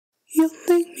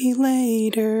me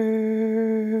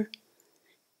later.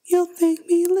 You'll thank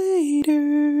me later.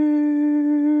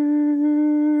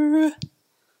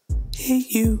 Hey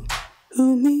you,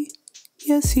 who me?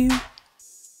 Yes you.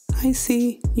 I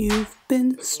see you've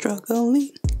been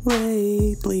struggling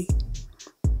lately.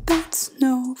 That's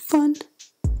no fun.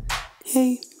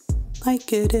 Hey, I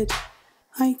get it.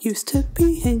 I used to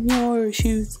be in your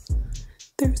shoes.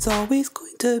 There's always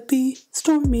going to be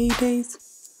stormy days.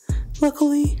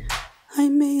 Luckily, I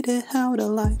made it out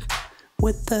alive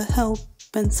with the help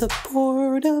and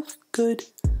support of good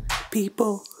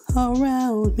people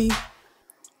around me.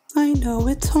 I know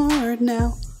it's hard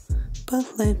now,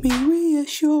 but let me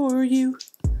reassure you,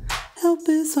 help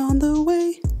is on the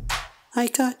way. I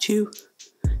got you.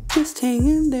 Just hang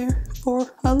in there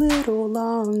for a little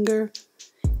longer.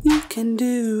 You can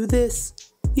do this.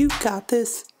 You got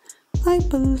this. I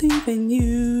believe in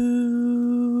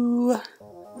you.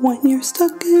 When you're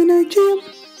stuck in a jam,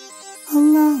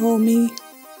 allow me,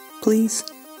 please.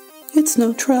 It's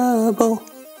no trouble.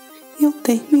 You'll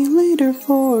thank me later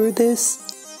for this.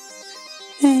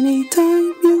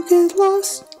 Anytime you get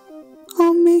lost,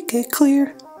 I'll make it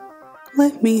clear.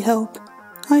 Let me help.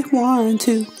 I want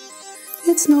to.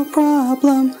 It's no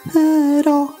problem at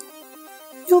all.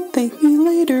 You'll thank me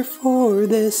later for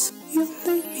this. You'll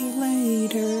thank me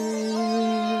later.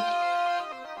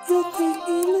 You'll thank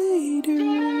me later.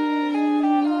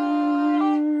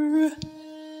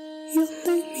 You'll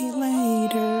thank me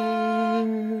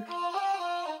later.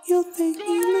 You'll thank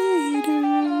me later.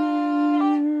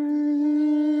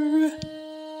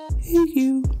 Hey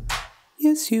you,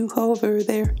 yes you over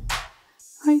there.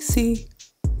 I see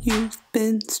you've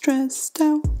been stressed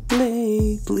out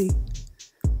lately.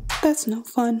 That's no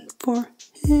fun for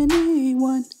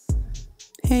anyone.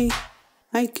 Hey,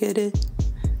 I get it.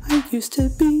 I used to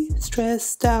be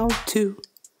stressed out too.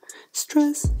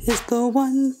 Stress is the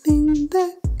one thing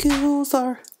that kills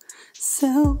our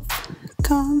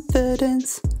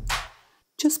self-confidence.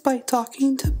 Just by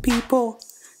talking to people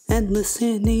and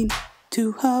listening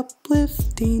to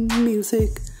uplifting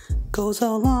music goes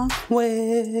a long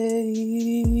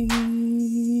way.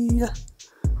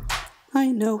 I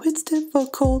know it's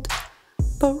difficult,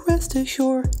 but rest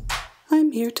assured,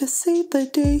 I'm here to save the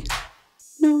day.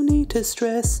 No need to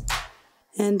stress,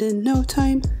 and in no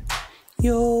time,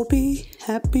 you'll be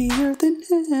happier than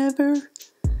ever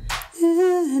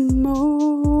and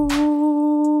more.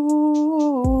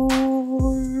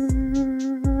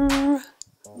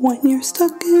 When you're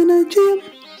stuck in a jam,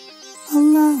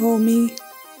 allow me,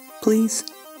 please.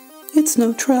 It's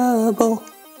no trouble.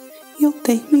 You'll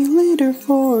thank me later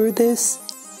for this.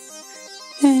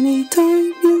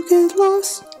 Anytime you get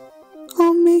lost,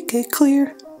 I'll make it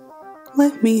clear.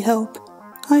 Let me help.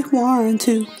 I want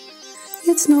to.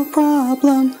 It's no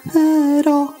problem at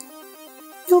all.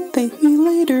 You'll thank me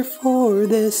later for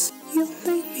this. You'll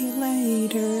thank me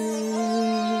later.